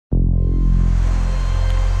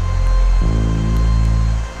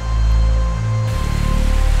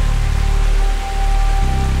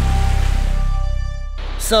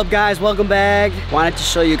What's up guys, welcome back. Wanted to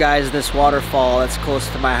show you guys this waterfall that's close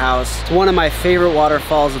to my house. It's one of my favorite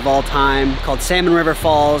waterfalls of all time, called Salmon River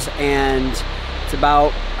Falls, and it's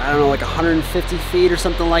about, I don't know, like 150 feet or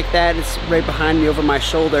something like that. It's right behind me over my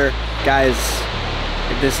shoulder. Guys,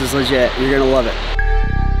 this is legit, you're gonna love it.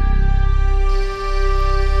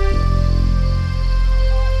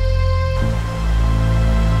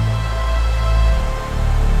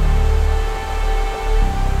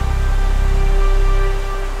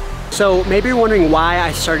 So maybe you're wondering why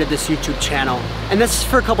I started this YouTube channel, and this is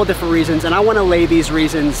for a couple different reasons, and I want to lay these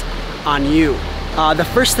reasons on you. The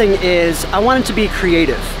first thing is I wanted to be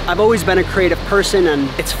creative. I've always been a creative person, and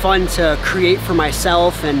it's fun to create for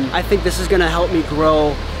myself, and I think this is going to help me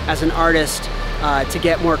grow as an artist to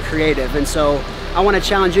get more creative. And so I want to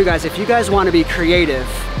challenge you guys, if you guys want to be creative,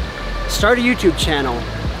 start a YouTube channel.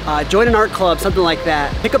 Join an art club, something like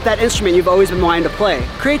that. Pick up that instrument you've always been wanting to play.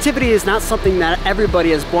 Creativity is not something that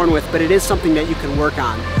everybody is born with, but it is something that you can work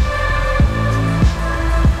on.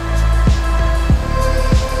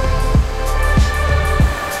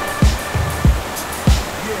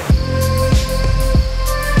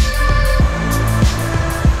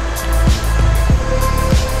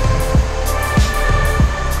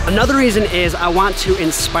 Another reason is I want to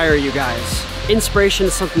inspire you guys. Inspiration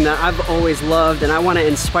is something that I've always loved, and I want to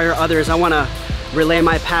inspire others. I want to relay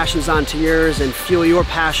my passions onto yours and fuel your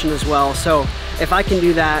passion as well. So if I can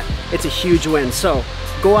do that, it's a huge win. So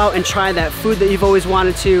go out and try that food that you've always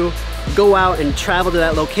wanted to. Go out and travel to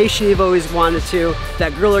that location you've always wanted to.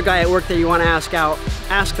 That girl or guy at work that you want to ask out,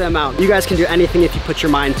 ask them out. You guys can do anything if you put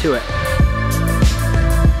your mind to it.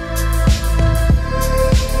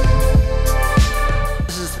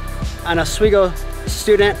 This is an Oswego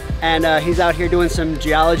student, and he's out here doing some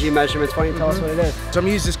geology measurements. Why don't you tell us what it is? So I'm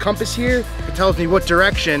gonna use this compass here. It tells me what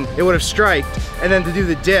direction it would have striked, and then to do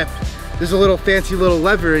the dip, there's a little fancy little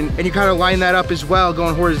lever, and you kind of line that up as well,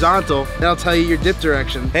 going horizontal. That'll tell you your dip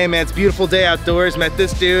direction. Hey man, it's a beautiful day outdoors. Met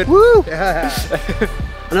this dude. Woo! Yeah.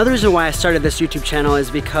 Another reason why I started this YouTube channel is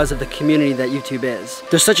because of the community that YouTube is.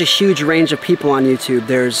 There's such a huge range of people on YouTube.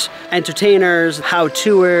 There's entertainers,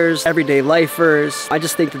 how-toers, everyday lifers. I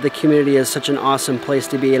just think that the community is such an awesome place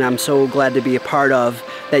to be, and I'm so glad to be a part of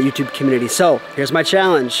that YouTube community. So here's my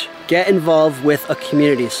challenge. Get involved with a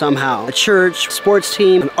community somehow. A church, sports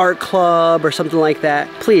team, an art club, or something like that.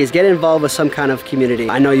 Please get involved with some kind of community.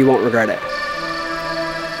 I know you won't regret it.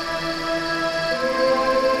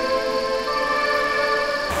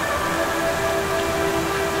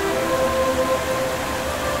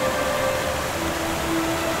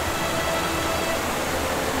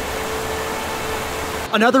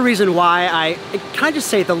 Another reason why can I just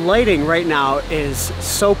say the lighting right now is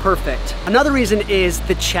so perfect. Another reason is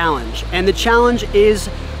the challenge, and the challenge is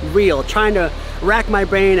real. Trying to rack my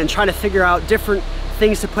brain and try to figure out different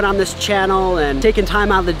things to put on this channel, and taking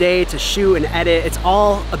time out of the day to shoot and edit. It's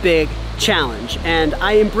all a big challenge, and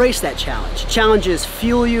I embrace that challenge. Challenges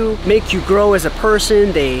fuel you, make you grow as a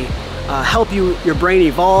person. They help your brain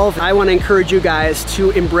evolve. I want to encourage you guys to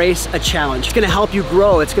embrace a challenge. It's going to help you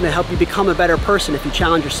grow. It's going to help you become a better person if you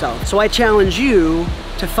challenge yourself. So I challenge you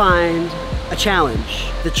to find a challenge.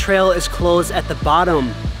 The trail is closed at the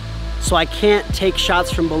bottom, so I can't take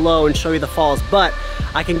shots from below and show you the falls, but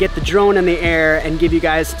I can get the drone in the air and give you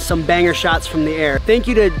guys some banger shots from the air. Thank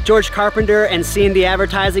you to George Carpenter and C&D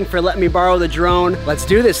Advertising for letting me borrow the drone. Let's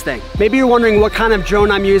do this thing. Maybe you're wondering what kind of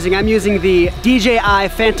drone I'm using. I'm using the DJI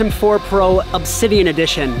Phantom 4 Pro Obsidian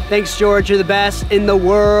Edition. Thanks George, you're the best in the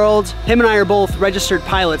world. Him and I are both registered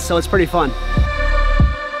pilots, so it's pretty fun.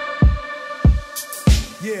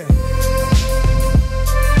 Yeah.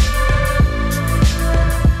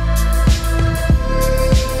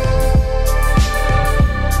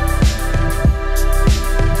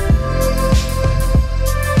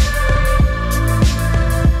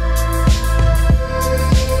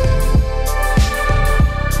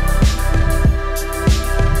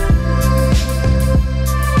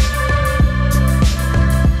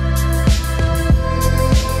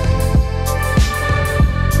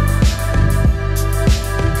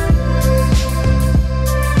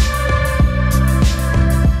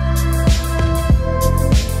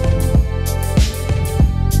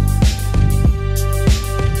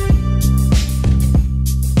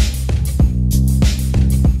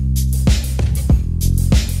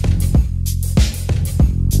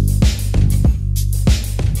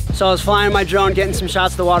 So I was flying my drone, getting some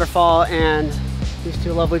shots of the waterfall, and these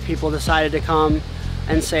two lovely people decided to come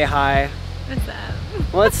and say hi. What's up?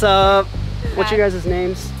 What's up? What's your guys'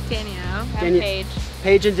 names? Danielle. I'm Paige.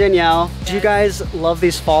 Paige and Danielle. Do you guys love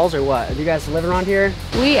these falls or what? Do you guys live around here?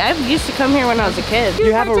 I used to come here when I was a kid.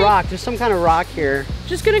 You have a rock. There's some kind of rock here.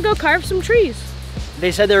 Just gonna go carve some trees.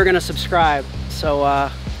 They said they were gonna subscribe, so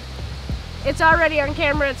it's already on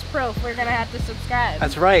camera, it's proof. We're gonna have to subscribe.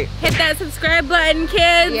 that's right. Hit that subscribe button,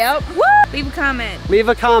 kids. Yep. Woo! Leave a comment. Leave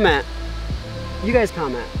a comment. You guys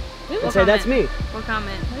comment. And say that's me. We'll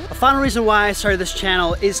comment. A final reason why I started this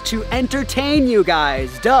channel is to entertain you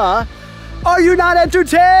guys. Duh. Are you not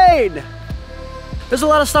entertained? There's a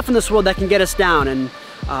lot of stuff in this world that can get us down and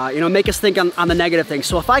make us think on the negative things.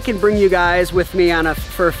 So if I can bring you guys with me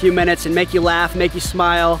for a few minutes and make you laugh, make you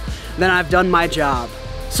smile, then I've done my job.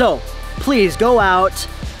 So please go out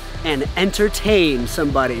and entertain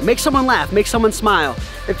somebody. Make someone laugh, make someone smile.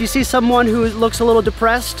 If you see someone who looks a little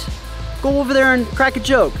depressed, go over there and crack a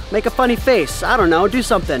joke, make a funny face, I don't know, do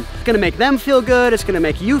something. It's gonna make them feel good, it's gonna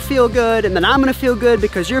make you feel good, and then I'm gonna feel good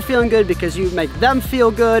because you're feeling good because you make them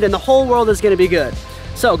feel good, and the whole world is gonna be good.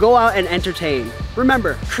 So go out and entertain.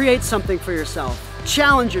 Remember, create something for yourself.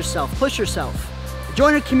 Challenge yourself, push yourself.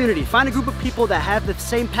 Join a community, find a group of people that have the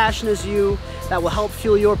same passion as you that will help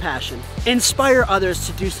fuel your passion. Inspire others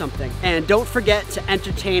to do something. And don't forget to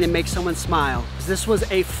entertain and make someone smile. This was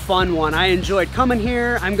a fun one. I enjoyed coming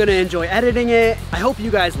here. I'm gonna enjoy editing it. I hope you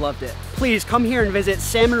guys loved it. Please come here and visit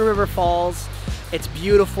Salmon River Falls. It's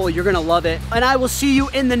beautiful, you're gonna love it. And I will see you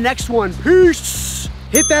in the next one. Peace!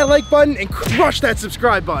 Hit that like button and crush that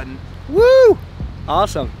subscribe button. Woo!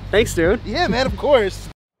 Awesome. Thanks, dude. Yeah, man, of course.